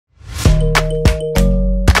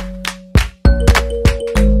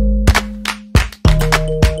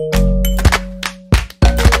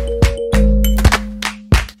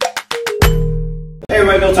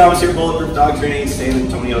Thomas here, Bulletproof Dog Training, San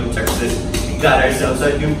Antonio, Texas. We got ourselves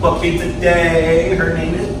a new puppy today. Her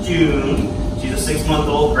name is June. She's a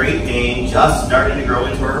 6-month-old Great Dane, just starting to grow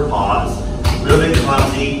into her paws. Real bit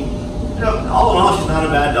clumsy. You know, all in all, she's not a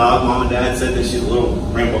bad dog. Mom and Dad said that she's a little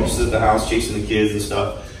rambunctious at the house, chasing the kids and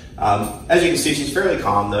stuff. As you can see, she's fairly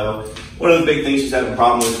calm though. One of the big things she's having a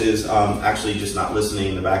problem with is actually just not listening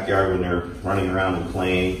in the backyard when they're running around and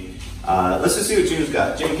playing. Let's just see what June's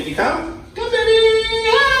got. June, can you come? Come, baby!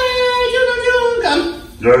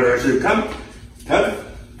 Hi, June, come.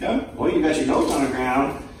 Come. Boy, you got your nose on the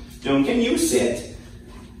ground. June, can you sit?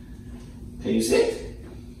 Can you sit?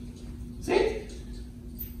 Sit.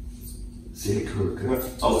 Sit, good.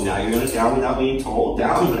 Oh, now you're gonna down without being told.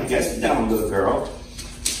 Down, I guess down, good girl.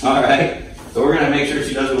 All right, so we're gonna make sure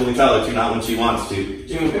she does it when we tell her to, not when she wants to.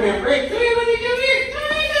 June, come here, break. Come here.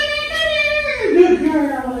 Good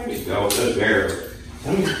girl. There you go, good girl.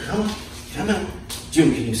 Come on.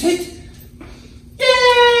 June, can you sit?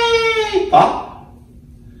 Yay! Paw?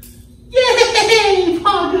 Yay!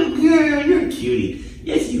 Paw, good girl. You're a cutie.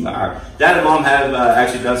 Yes, you are. Dad and Mom have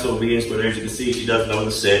actually done some obedience with her. As you can see, she does know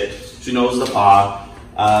the sit. She knows the paw.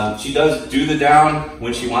 She does do the down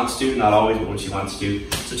when she wants to, not always, but when she wants to.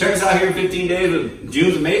 So check us out here in 15 days with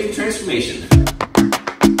June's amazing transformation.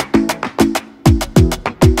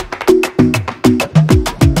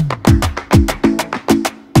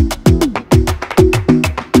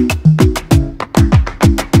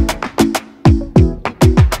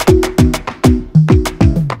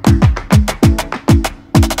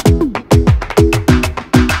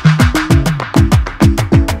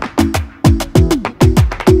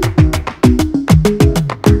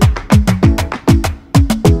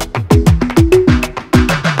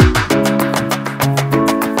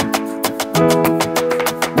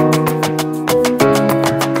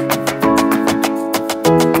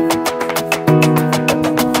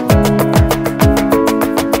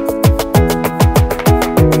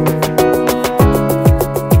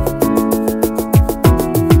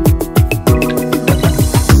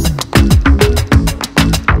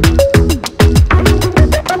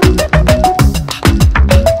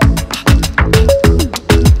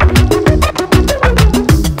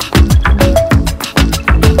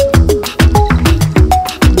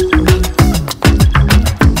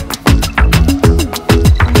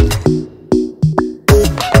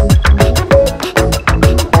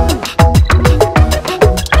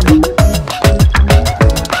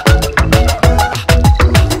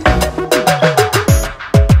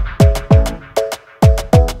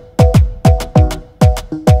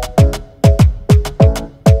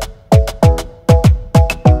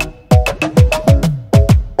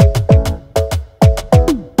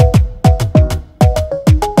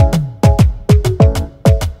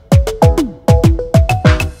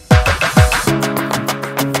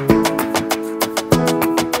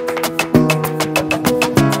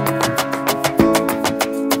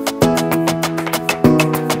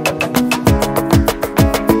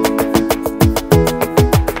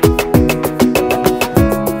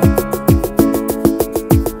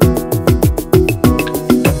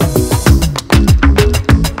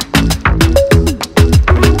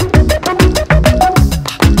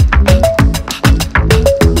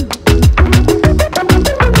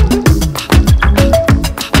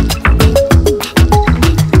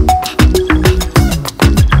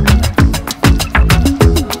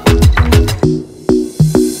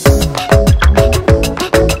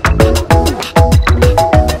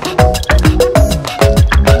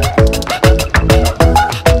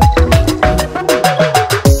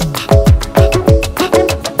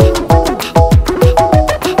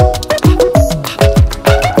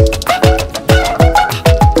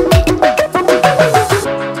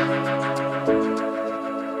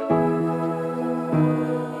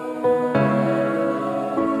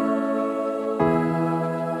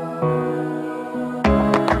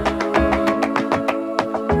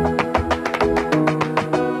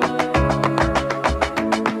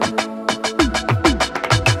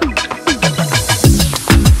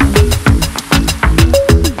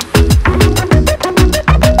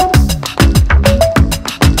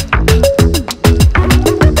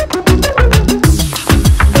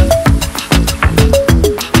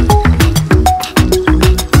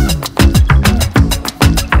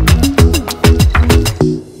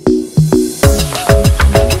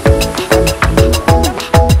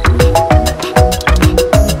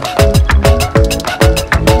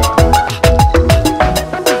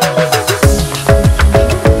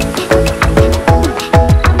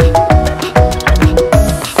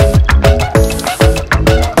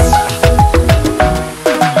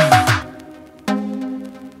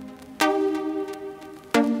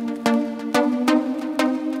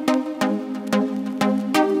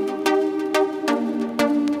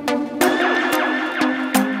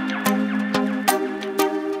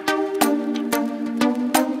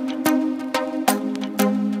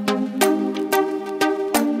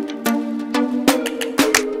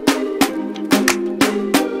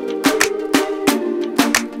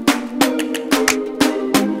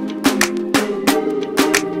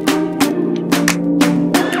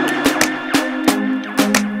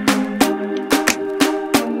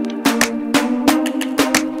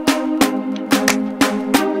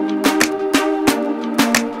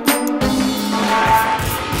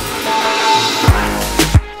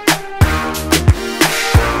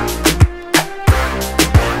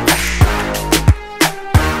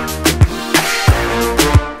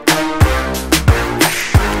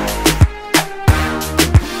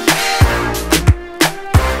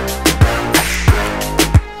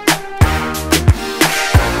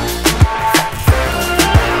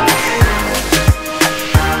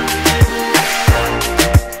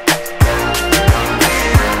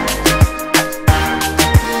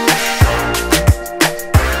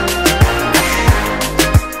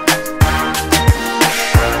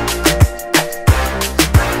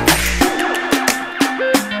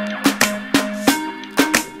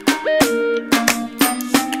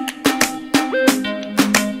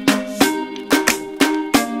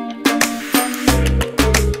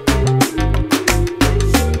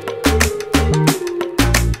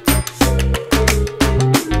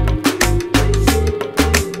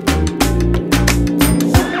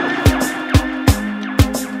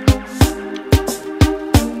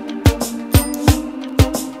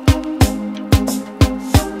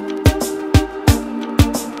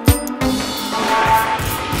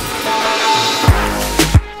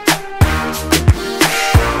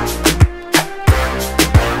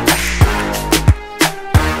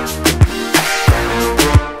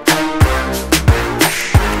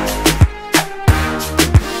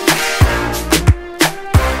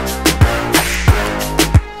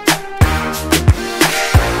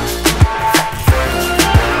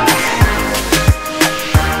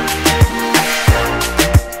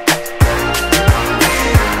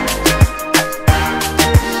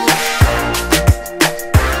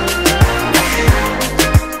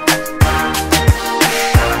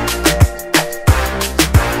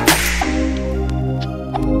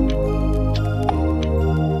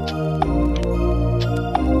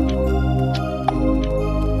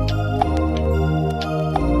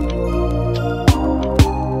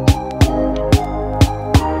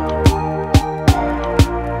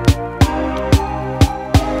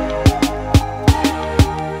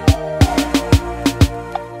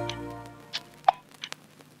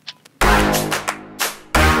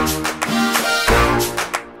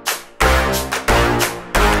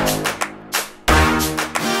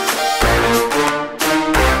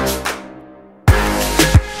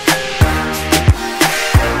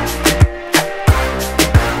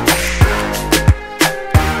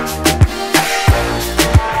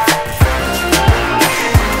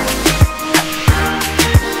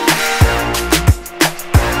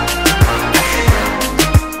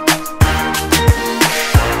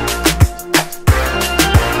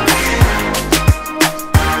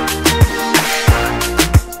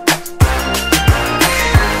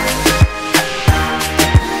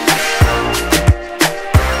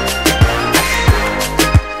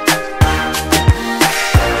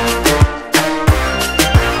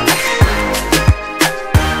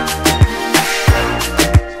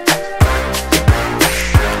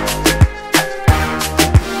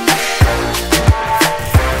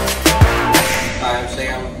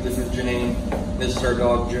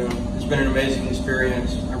 been an amazing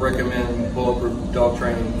experience. I recommend Bulletproof Dog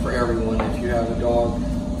Training for everyone. If you have a dog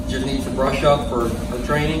that just needs to brush up for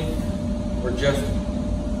training or just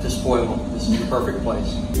to spoil them, this is the perfect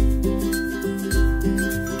place.